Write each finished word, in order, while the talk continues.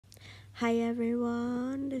Hi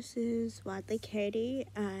everyone, this is Wadley Katie,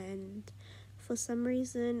 and for some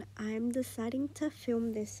reason I'm deciding to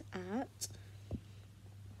film this at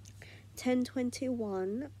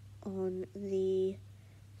 10:21 on the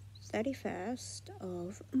 31st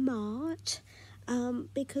of March,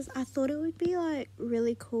 because I thought it would be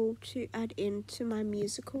really cool to add into my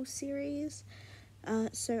musical series.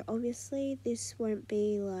 So obviously this won't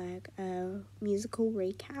be like a musical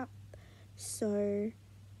recap, so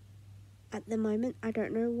at the moment, I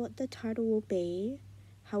don't know what the title will be.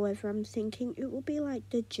 However, I'm thinking it will be like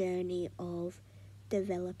the journey of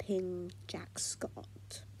developing Jack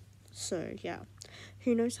Scott. So, yeah.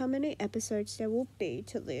 Who knows how many episodes there will be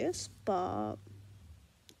to this, but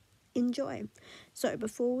enjoy. So,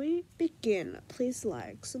 before we begin, please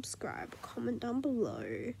like, subscribe, comment down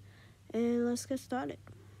below, and let's get started.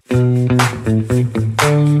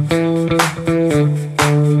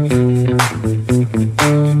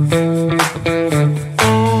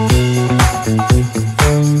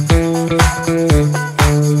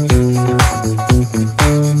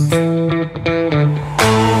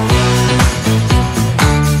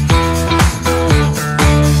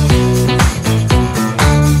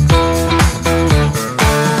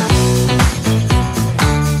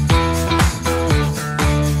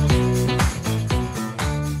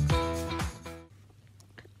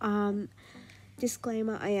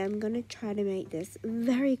 Disclaimer, I am going to try to make this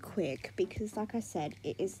very quick because, like I said,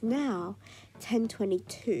 it is now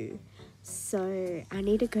 10:22, so I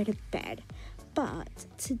need to go to bed. But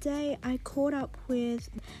today I caught up with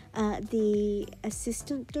the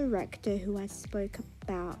assistant director who I spoke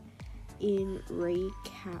about in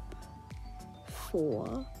recap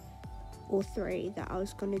 4 or 3 that I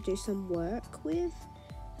was going to do some work with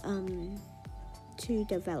to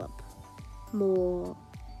develop more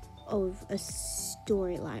of a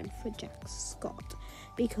storyline for Jack Scott,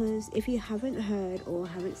 because if you haven't heard or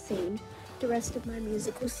haven't seen the rest of my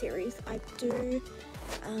musical series, I do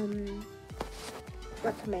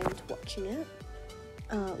recommend watching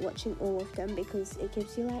all of them, because it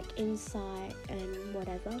gives you like insight and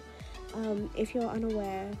whatever. If you're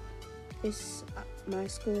unaware, my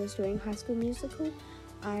school is doing High School Musical.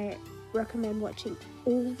 I recommend watching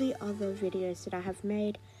all the other videos that I have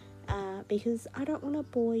made, because I don't want to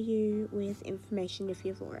bore you with information if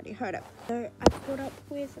you've already heard it. So I caught up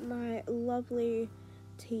with my lovely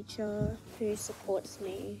teacher who supports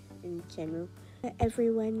me in general.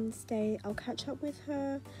 Every Wednesday I'll catch up with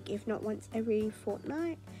her, if not once every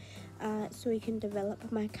fortnight, so we can develop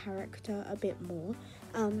my character a bit more,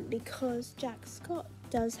 because Jack Scott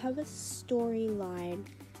does have a storyline,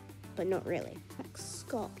 but not really. Jack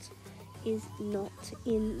Scott is not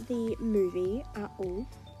in the movie at all,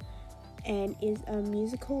 and is a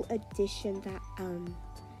musical addition that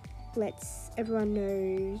lets everyone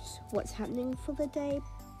knows what's happening for the day.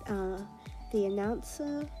 The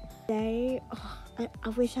announcer, I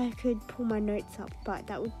wish I could pull my notes up, but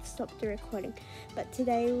that would stop the recording. But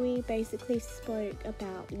today we basically spoke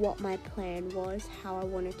about what my plan was, how I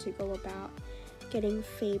wanted to go about getting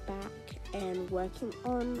feedback and working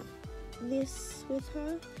on this with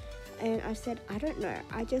her. And I said, I don't know,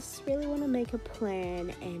 I just really want to make a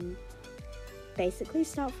plan and basically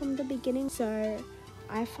start from the beginning. So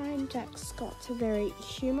I find Jack Scott very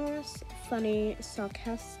humorous, funny,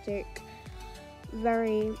 sarcastic,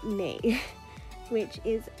 very me, which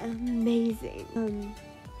is amazing.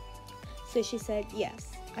 So she said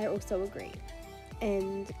yes, I also agree,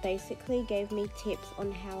 and basically gave me tips on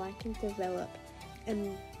how I can develop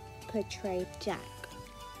and portray Jack.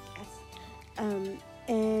 Yes.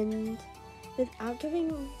 And without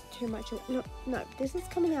giving too much, no, this is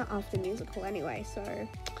coming out after musical anyway, so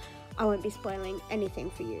I won't be spoiling anything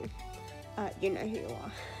for you. You know who you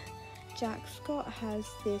are. Jack Scott has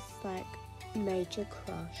this like major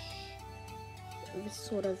crush, this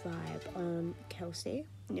sort of vibe on Kelsey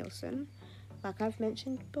Nielsen, like I've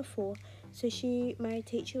mentioned before. So my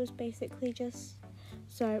teacher was basically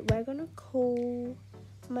so we're gonna call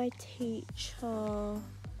my teacher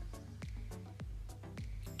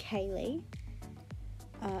Kaylee,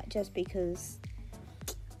 just because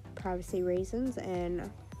privacy reasons,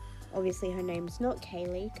 and obviously her name's not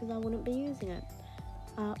Kaylee because I wouldn't be using it,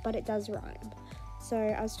 but it does rhyme. So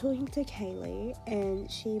I was talking to Kaylee,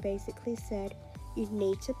 and she basically said you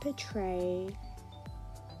need to portray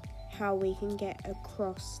how we can get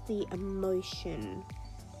across the emotion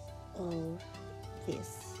of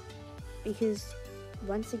this, because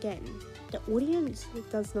once again, the audience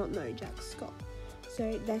does not know Jack Scott.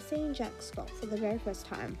 So they're seeing Jack Scott for the very first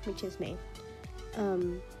time, which is me.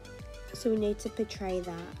 So we need to portray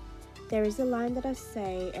that. There is a line that I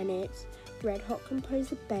say, and it's, Red Hot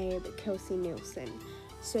composer babe, Kelsey Nielsen.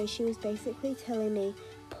 So she was basically telling me,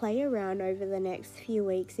 play around over the next few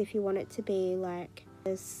weeks if you want it to be like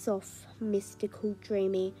a soft, mystical,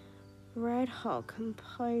 dreamy Red Hot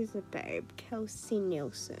composer babe, Kelsey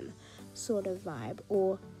Nielsen sort of vibe,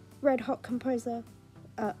 or Red Hot composer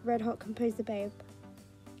babe,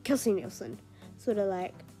 Kelsey Nielsen. Sort of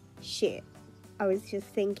like, shit, I was just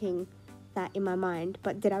thinking that in my mind,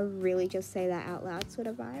 but did I really just say that out loud sort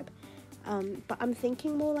of vibe? But I'm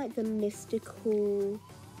thinking more like the mystical,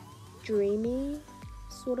 dreamy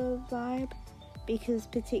sort of vibe, because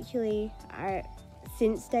particularly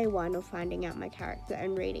since day one of finding out my character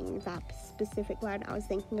and reading that specific line, I was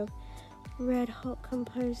thinking of Red Hot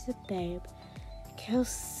composer babe,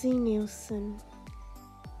 Kelsey Nielsen,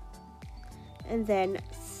 and then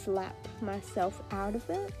slap myself out of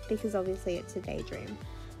it, because obviously it's a daydream,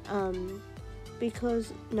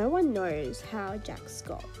 because no one knows how Jack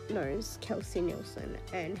Scott knows Kelsey Nielsen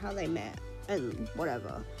and how they met and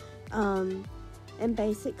whatever, and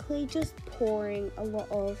basically just pouring a lot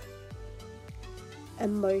of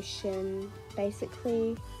emotion.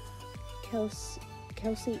 Basically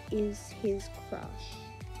Kelsey is his crush,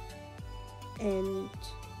 and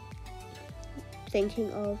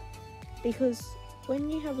thinking of, because when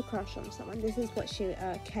you have a crush on someone, this is what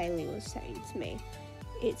Kaylee was saying to me,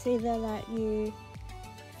 it's either that you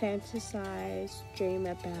fantasize, dream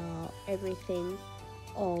about everything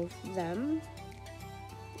of them,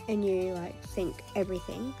 and you like think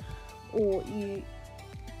everything, or you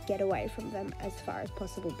get away from them as far as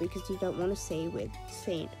possible because you don't want to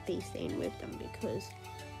be seen with them, because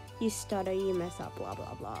you stutter, you mess up, blah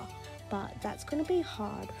blah blah. But that's going to be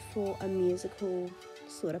hard for a musical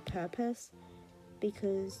sort of purpose,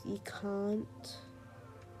 because you can't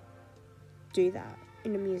do that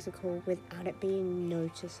in a musical without it being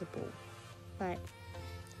noticeable, like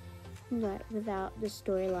without the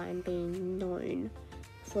storyline being known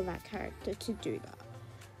for that character to do that.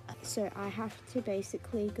 So I have to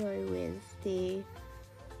basically go with the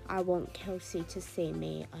I want Kelsey to see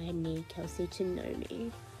me, I need Kelsey to know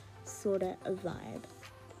me sort of a vibe.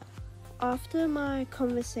 After my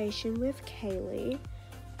conversation with Kaylee,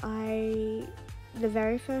 the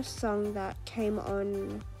very first song that came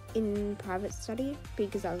on in private study,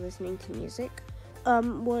 because I was listening to music,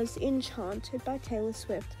 was Enchanted by Taylor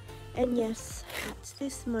Swift. And yes, at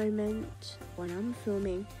this moment when I'm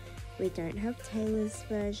filming, we don't have Taylor's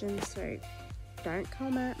version, so don't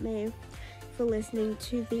come at me for listening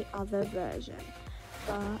to the other version.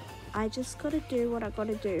 But I just gotta do what I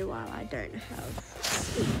gotta do while I don't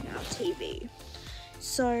have Now TV.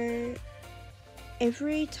 So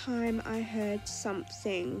every time I heard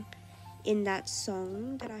something in that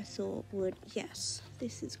song that I thought would, yes,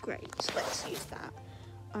 this is great, let's use that,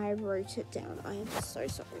 I wrote it down. I am so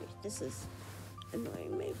sorry, this is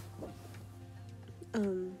annoying me.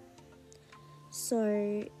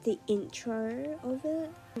 So the intro of it,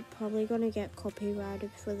 I'm probably gonna get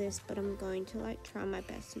copyrighted for this, but I'm going to like try my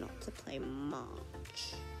best not to play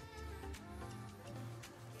much.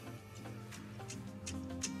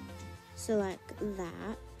 So like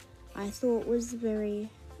that, I thought was very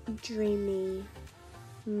dreamy,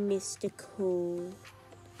 mystical,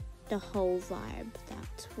 the whole vibe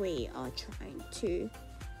that we are trying to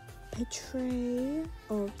portray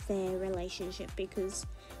of their relationship, because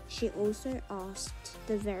she also asked,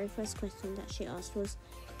 the very first question that she asked was,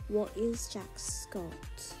 what is Jack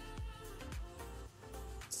Scott's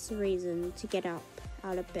reason to get up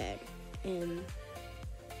out of bed and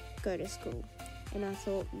go to school? And I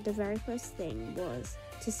thought the very first thing was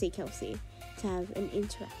to see Kelsey, to have an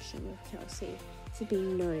interaction with Kelsey, to be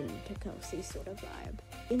known to Kelsey sort of vibe.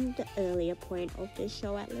 In the earlier point of the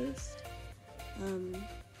show at least.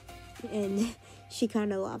 And she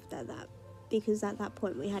kind of laughed at that, because at that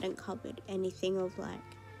point we hadn't covered anything of like,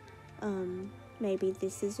 maybe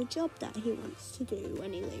this is a job that he wants to do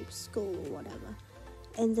when he leaves school or whatever.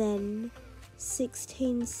 And then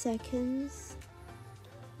 16 seconds,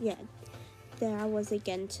 yeah, there I was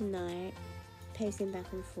again tonight, pacing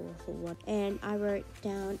back and forth or what, and I wrote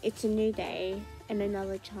down, it's a new day and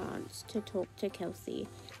another chance to talk to Kelsey,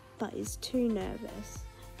 but is too nervous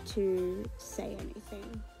to say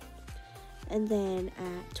anything. And then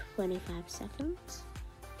at 25 seconds,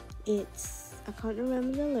 I can't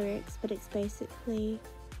remember the lyrics, but it's basically,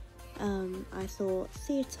 I thought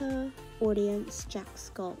theatre, audience, Jack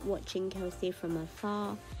Scott watching Kelsey from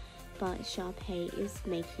afar, but Sharpay is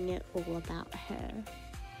making it all about her.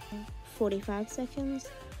 45 seconds,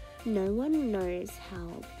 no one knows how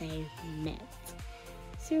they met.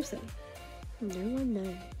 Seriously, no one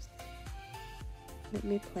knows. Let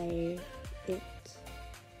me play it.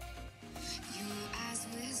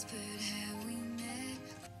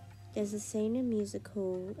 there's a scene in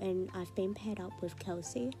musical, and I've been paired up with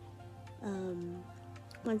Kelsey.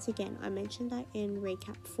 Once again, I mentioned that in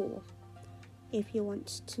recap 4. If you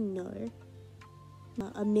want to know,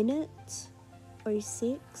 a minute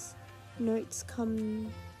 06, notes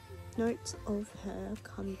of her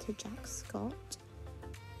come to Jack Scott.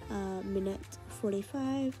 Minute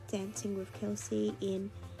 45, dancing with Kelsey in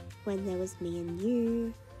When There Was Me and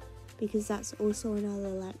You, because that's also another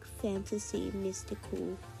like fantasy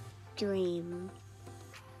mystical dream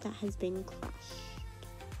that has been crushed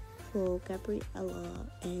for Gabriella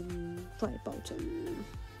and Troy Bolton.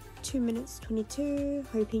 2 minutes 22,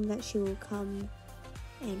 hoping that she will come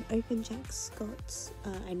and open Jack Scott's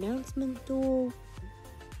announcement door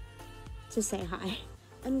to say hi.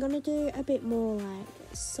 I'm gonna do a bit more like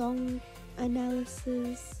song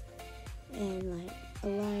analysis and like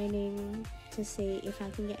aligning to see if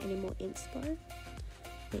I can get any more inspo,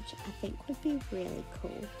 which I think would be really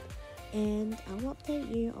cool. And I'll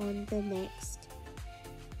update you on the next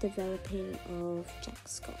development of Jack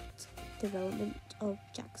Scott,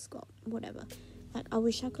 whatever. Like, I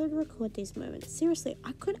wish I could record these moments. Seriously,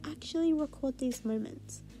 I could actually record these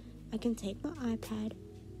moments. I can take my iPad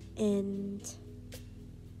and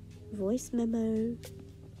voice memo.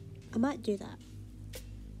 I might do that.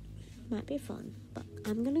 Might be fun. But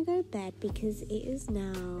I'm gonna go to bed because it is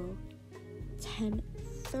now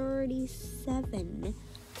 10:37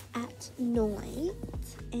 at night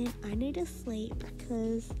and I need to sleep,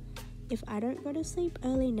 because if I don't go to sleep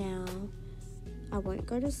early now, I won't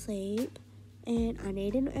go to sleep, and I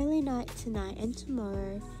need an early night tonight and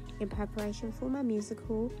tomorrow in preparation for my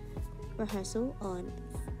musical rehearsal on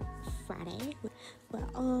Friday.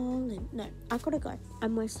 No, I gotta go.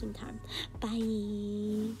 I'm wasting time.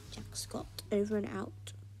 Bye. Jack Scott, over and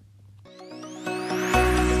out.